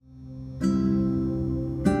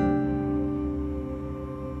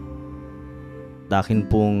At akin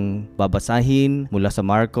pong babasahin mula sa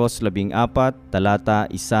Marcos 14, talata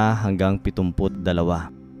 1 hanggang 72.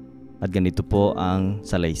 At ganito po ang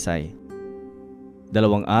salaysay.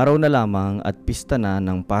 2 araw na lamang at pista na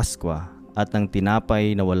ng Pasko at ng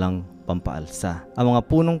tinapay na walang pampaalsa. Ang mga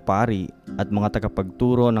punong pari at mga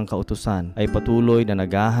tagapagturo ng kautusan ay patuloy na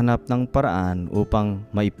naghahanap ng paraan upang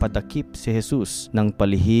maipadakip si Jesus ng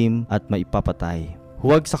palihim at maipapatay.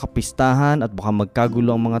 Huwag sa kapistahan at baka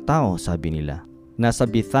magkagulo ang mga tao, sabi nila. Nasa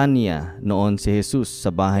Bethania noon si Jesus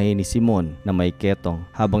sa bahay ni Simon na may ketong.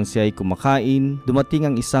 Habang siya ay kumakain, dumating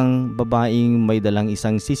ang isang babaeng may dalang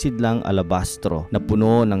isang sisidlang alabastro na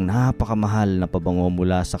puno ng napakamahal na pabango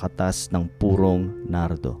mula sa katas ng purong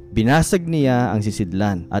nardo. Binasag niya ang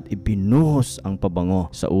sisidlan at ibinuhos ang pabango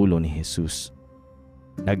sa ulo ni Jesus.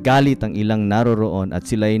 Nagalit ang ilang naroroon at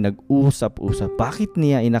sila'y nag-usap-usap. Bakit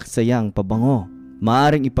niya inaksaya ang pabango?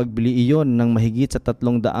 Maaring ipagbili iyon ng mahigit sa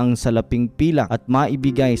 300 salaping pilak at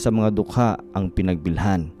maibigay sa mga dukha ang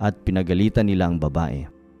pinagbilhan, at pinagalitan nila ang babae.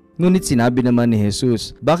 Ngunit sinabi naman ni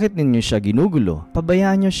Jesus, bakit ninyo siya ginugulo?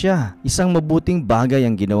 Pabayaan niyo siya. Isang mabuting bagay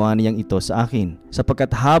ang ginawa niyang ito sa akin.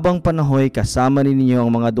 Sapagkat habang panahoy kasama ninyo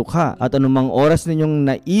ang mga dukha at anumang oras ninyong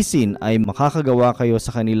naisin ay makakagawa kayo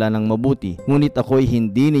sa kanila ng mabuti. Ngunit ako'y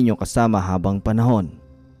hindi ninyo kasama habang panahon.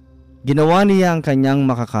 Ginawa niya ang kanyang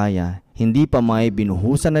makakaya. Hindi pa may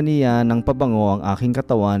binuhusan na niya ng pabango ang aking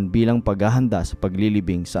katawan bilang paghahanda sa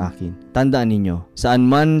paglilibing sa akin. Tandaan ninyo, saan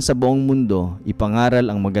man sa buong mundo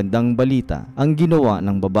ipangaral ang magandang balita, ang ginawa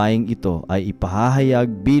ng babaeng ito ay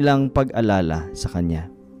ipahahayag bilang pag-alala sa kanya.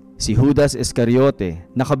 Si Judas Iscariote,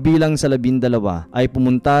 nakabilang sa 12, ay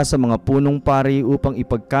pumunta sa mga punong pari upang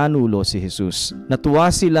ipagkanulo si Jesus.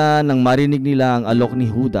 Natuwa sila nang marinig nila ang alok ni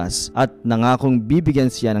Judas at nangakong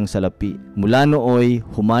bibigyan siya ng salapi. Mula nooy,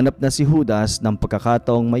 humanap na si Judas ng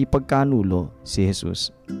pagkakataong maipagkanulo si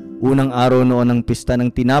Jesus. Unang araw noon ng pista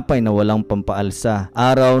ng tinapay na walang pampaalsa,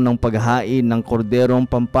 araw ng paghahain ng korderong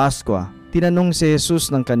Pampaskwa, tinanong si Jesus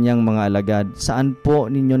ng kanyang mga alagad, saan po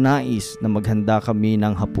ninyo nais na maghanda kami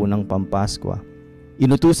ng hapunang Pampaskwa?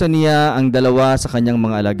 Inutusan niya ang 2 sa kanyang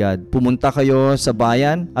mga alagad, pumunta kayo sa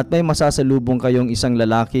bayan at may masasalubong kayong isang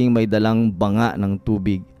lalaking may dalang banga ng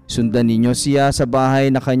tubig. Sundan ninyo siya sa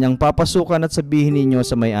bahay na kanyang papasukan at sabihin ninyo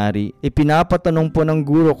sa may-ari, ipinapatanong po ng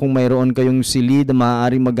guro kung mayroon kayong silid na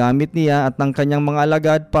maaaring magamit niya at ng kanyang mga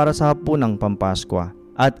alagad para sa hapunang Pampaskwa.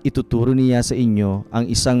 At ituturo niya sa inyo ang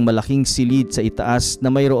isang malaking silid sa itaas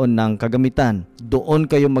na mayroon ng kagamitan. Doon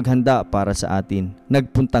kayo maghanda para sa atin.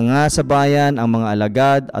 Nagpunta nga sa bayan ang mga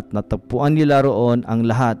alagad at natagpuan nila roon ang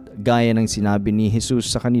lahat gaya ng sinabi ni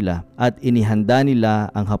Jesus sa kanila, at inihanda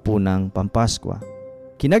nila ang hapunang Pampaskwa.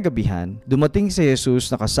 Kinagabihan, dumating si Jesus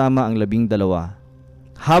na kasama ang 12.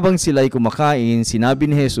 Habang sila'y kumakain, sinabi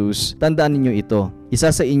ni Jesus, tandaan ninyo ito,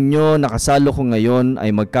 isa sa inyo na kasalo ko ngayon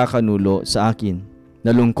ay magkakanulo sa akin.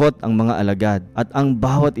 Nalungkot ang mga alagad at ang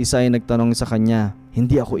bawat isa ay nagtanong sa kanya,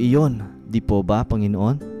 hindi ako iyon, di po ba,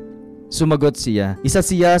 Panginoon? Sumagot siya, isa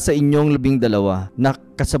siya sa inyong 12 na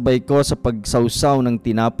kasabay ko sa pagsawsaw ng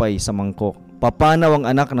tinapay sa mangkok. Papanaw ang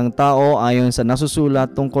anak ng tao ayon sa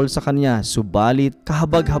nasusulat tungkol sa kanya, subalit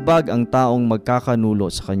kahabag-habag ang taong magkakanulo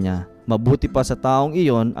sa kanya. Mabuti pa sa taong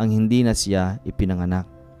iyon ang hindi na siya ipinanganak.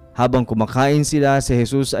 Habang kumakain sila, si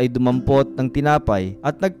Jesus ay dumampot ng tinapay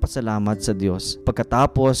at nagpasalamat sa Diyos.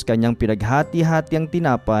 Pagkatapos kanyang pinaghati-hati ang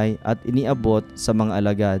tinapay at iniabot sa mga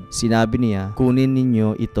alagad, sinabi niya, kunin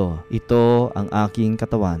ninyo ito, ito ang aking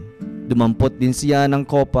katawan. Dumampot din siya ng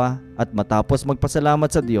kopa at matapos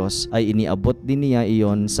magpasalamat sa Diyos ay iniabot din niya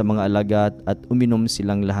iyon sa mga alagad at uminom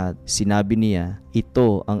silang lahat. Sinabi niya,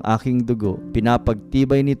 ito ang aking dugo,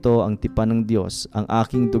 pinapagtibay nito ang tipan ng Diyos. Ang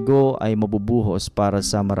aking dugo ay mabubuhos para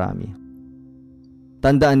sa marami.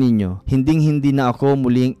 Tandaan ninyo, hinding-hindi na ako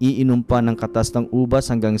muling iinom pa ng katas ng ubas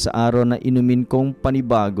hanggang sa araw na inumin kong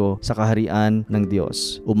panibago sa kaharian ng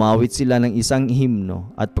Diyos. Umawit sila ng isang himno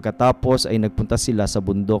at pagkatapos ay nagpunta sila sa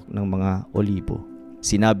bundok ng mga olibo.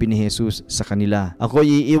 Sinabi ni Jesus sa kanila,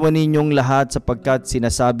 ako'y iiwan ninyong lahat sapagkat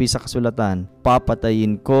sinasabi sa kasulatan,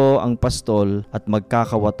 papatayin ko ang pastol at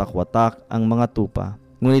magkakawatak-watak ang mga tupa.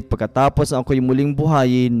 Ngunit pagkatapos na ako'y muling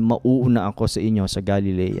buhayin, mauuna ako sa inyo sa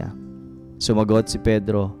Galilea. Sumagot si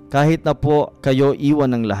Pedro, kahit na po kayo iwan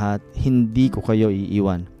ng lahat, hindi ko kayo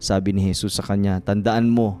iiwan. Sabi ni Jesus sa kanya, tandaan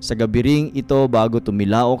mo, sa gabi ring ito bago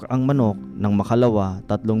tumilaok ang manok ng makalawa,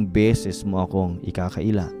 3 beses mo akong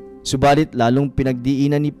ikakaila. Subalit lalong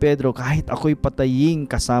pinagdiinan ni Pedro, kahit ako'y pataying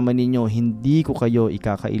kasama ninyo, hindi ko kayo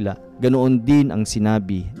ikakaila. Ganoon din ang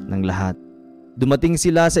sinabi ng lahat. Dumating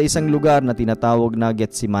sila sa isang lugar na tinatawag na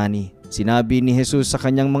Getsemani. Sinabi ni Jesus sa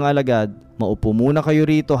kanyang mga alagad, maupo muna kayo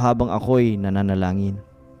rito habang ako'y nananalangin.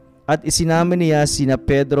 At isinama niya sina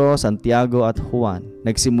Pedro, Santiago at Juan.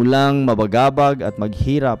 Nagsimulang mabagabag at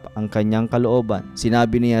maghirap ang kanyang kalooban.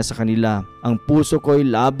 Sinabi niya sa kanila, "Ang puso ko'y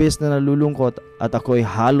labis na nalulungkot at ako'y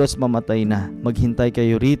halos mamatay na. Maghintay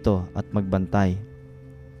kayo rito at magbantay."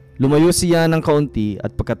 Lumayo siya ng kaunti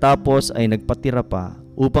at pagkatapos ay nagpatira pa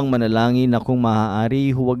upang manalangin na kung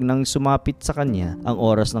maaari huwag nang sumapit sa kanya ang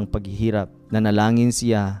oras ng paghihirap. Nanalangin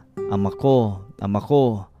siya, Ama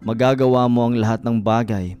ko, magagawa mo ang lahat ng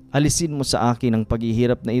bagay. Alisin mo sa akin ang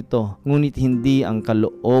paghihirap na ito, ngunit hindi ang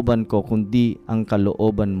kalooban ko kundi ang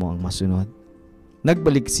kalooban mo ang masunod."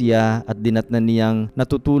 Nagbalik siya at dinatnan niyang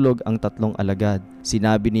natutulog ang 3 alagad.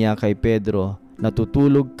 Sinabi niya kay Pedro,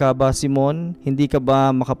 "Natutulog ka ba, Simon? Hindi ka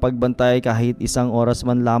ba makapagbantay kahit 1 oras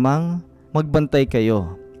man lamang? Magbantay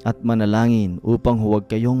kayo at manalangin upang huwag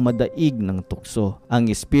kayong madaig ng tukso. Ang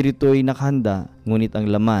espiritu ay nakahanda, ngunit ang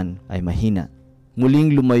laman ay mahina."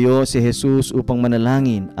 Muling lumayo si Jesus upang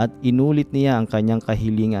manalangin at inulit niya ang kanyang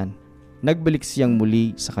kahilingan. Nagbalik siyang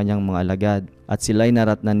muli sa kanyang mga alagad at sila'y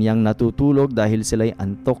naratnan niyang natutulog dahil sila'y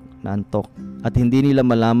antok na antok at hindi nila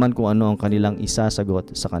malaman kung ano ang kanilang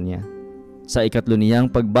isasagot sa kanya. Sa 3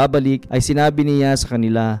 niyang pagbabalik ay sinabi niya sa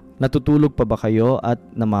kanila, "Natutulog pa ba kayo at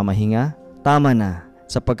namamahinga? Tama na,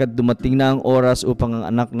 sapagkat dumating na ang oras upang ang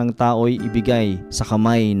Anak ng Tao'y ibigay sa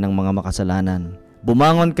kamay ng mga makasalanan.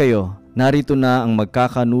 Bumangon kayo, narito na ang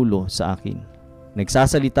magkakanulo sa akin."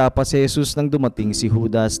 Nagsasalita pa si Jesus nang dumating si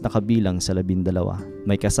Judas na kabilang sa 12.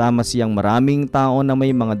 May kasama siyang maraming tao na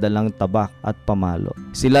may mga dalang tabak at pamalo.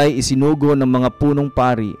 Sila'y isinugo ng mga punong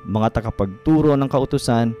pari, mga takapagturo ng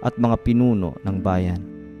kautusan at mga pinuno ng bayan.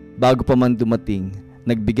 Bago pa man dumating,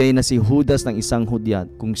 nagbigay na si Judas ng isang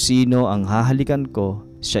hudyat, "Kung sino ang hahalikan ko,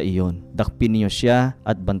 siya iyon. Dakpin niyo siya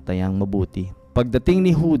at bantayang mabuti." Pagdating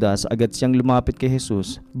ni Judas, agad siyang lumapit kay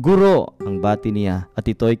Jesus. "Guro," ang bati niya at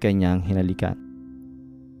ito'y kanyang hinalikan.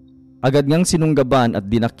 Agad ngang sinunggaban at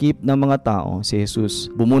dinakip ng mga tao si Jesus.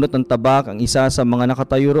 Bumunot ng tabak ang isa sa mga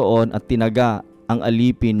nakatayo roon at tinaga ang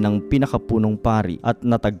alipin ng pinakapunong pari at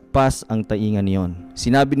natagpas ang taingan niyon.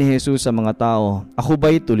 Sinabi ni Jesus sa mga tao, "Ako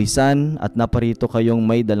ba'y tulisan at naparito kayong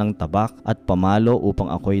may dalang tabak at pamalo upang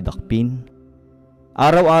ako'y dakpin?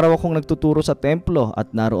 Araw-araw akong nagtuturo sa templo at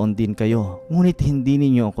naroon din kayo, ngunit hindi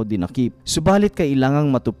ninyo ako dinakip. Subalit kailangang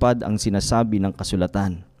matupad ang sinasabi ng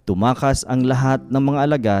kasulatan." Tumakas ang lahat ng mga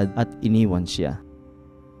alagad at iniwan siya.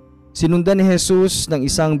 Sinundan ni Jesus ng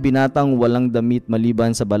isang binatang walang damit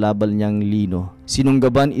maliban sa balabal niyang lino.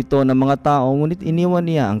 Sinunggaban ito ng mga tao ngunit iniwan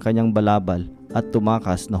niya ang kanyang balabal at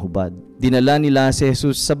tumakas na hubad. Dinala nila si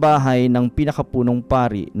Jesus sa bahay ng pinakapunong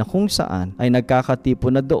pari na kung saan ay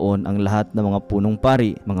nagkakatipon na doon ang lahat ng mga punong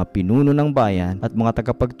pari, mga pinuno ng bayan at mga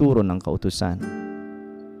tagapagturo ng kautusan.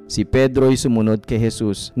 Si Pedro'y sumunod kay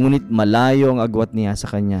Jesus, ngunit malayo ang agwat niya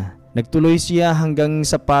sa kanya. Nagtuloy siya hanggang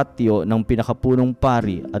sa patio ng pinakapunong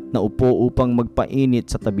pari at naupo upang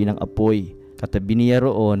magpainit sa tabi ng apoy. Katabi niya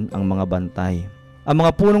roon ang mga bantay. Ang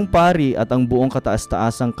mga punong pari at ang buong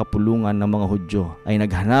kataas-taasang kapulungan ng mga Hudyo ay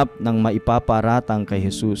naghanap ng maipaparatang kay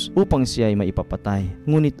Jesus upang siya ay maipapatay,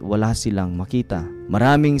 ngunit wala silang makita.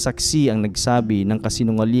 Maraming saksi ang nagsabi ng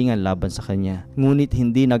kasinungalingan laban sa kanya, ngunit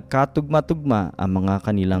hindi nagkatugma-tugma ang mga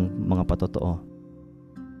kanilang mga patotoo.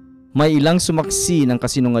 May ilang sumaksi ng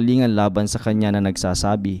kasinungalingan laban sa kanya na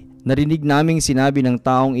nagsasabi, "Narinig naming sinabi ng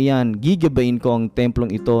taong iyan, gigabain ko ang templong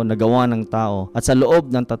ito na gawa ng tao at sa loob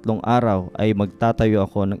ng 3 araw ay magtatayo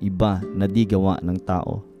ako ng iba na di gawa ng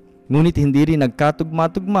tao." Ngunit hindi rin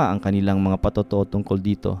nagkatugma-tugma ang kanilang mga patotoo tungkol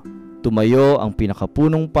dito. Tumayo ang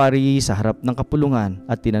pinakapunong pari sa harap ng kapulungan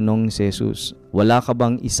at tinanong si Jesus, "Wala ka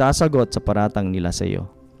bang isasagot sa paratang nila sa iyo?"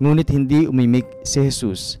 Ngunit hindi umimik si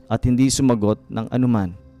Jesus at hindi sumagot ng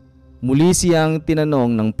anuman. Muli siyang tinanong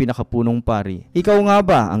ng pinakapunong pari, "Ikaw nga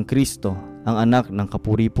ba ang Kristo, ang anak ng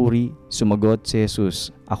kapuri-puri?" Sumagot si Jesus,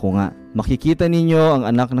 "Ako nga." Makikita ninyo ang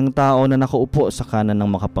anak ng tao na nakaupo sa kanan ng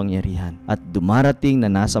makapangyarihan at dumarating na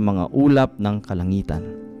nasa mga ulap ng kalangitan.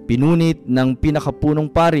 Pinunit ng pinakapunong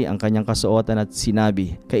pari ang kanyang kasuotan at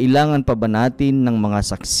sinabi, "Kailangan pa ba natin ng mga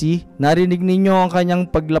saksi? Narinig ninyo ang kanyang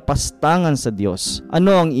paglapastangan sa Diyos.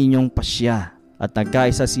 Ano ang inyong pasya?" At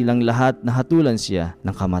nagkaisa silang lahat na hatulan siya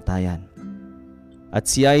ng kamatayan. At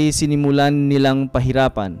siya'y sinimulan nilang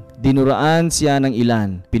pahirapan. Dinuraan siya ng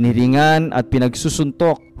ilan, piniringan at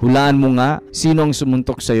pinagsusuntok. "Hulaan mo nga, sino ang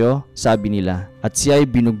sumuntok sa iyo?" sabi nila. At siya'y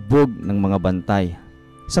binugbog ng mga bantay.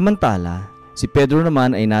 Samantala, si Pedro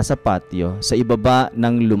naman ay nasa patio sa ibaba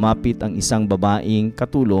nang lumapit ang isang babaeng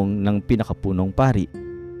katulong ng pinakapunong pari.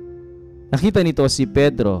 Nakita nito si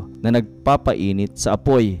Pedro na nagpapainit sa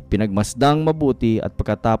apoy, pinagmasdang mabuti at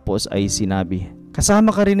pagkatapos ay sinabi,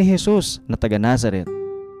 "Kasama ka rin ni Jesus na taga Nazaret."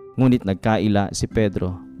 Ngunit nagkaila si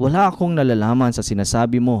Pedro, wala akong nalalaman sa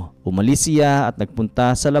sinasabi mo. Umalis siya at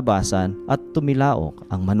nagpunta sa labasan at tumilaok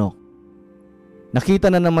ang manok. Nakita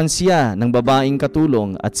na naman siya ng babaeng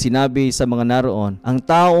katulong at sinabi sa mga naroon, ang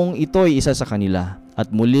taong ito'y isa sa kanila. At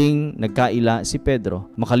muling nagkaila si Pedro.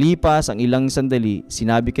 Makalipas ang ilang sandali,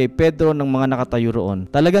 sinabi kay Pedro ng mga nakatayo roon,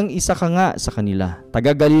 talagang isa ka nga sa kanila.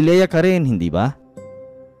 Taga Galilea ka rin, hindi ba?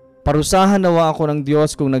 Parusahan nawa ako ng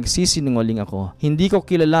Diyos kung nagsisinungaling ako. Hindi ko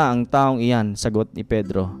kilala ang taong iyan, sagot ni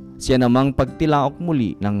Pedro. Siya namang pagtilaok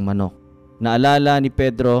muli ng manok. Naalala ni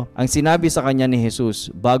Pedro ang sinabi sa kanya ni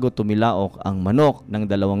Jesus bago tumilaok ang manok ng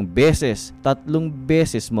 2 beses. 3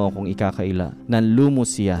 beses mo akong ikakaila.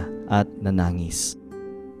 Nanlumos siya at nanangis.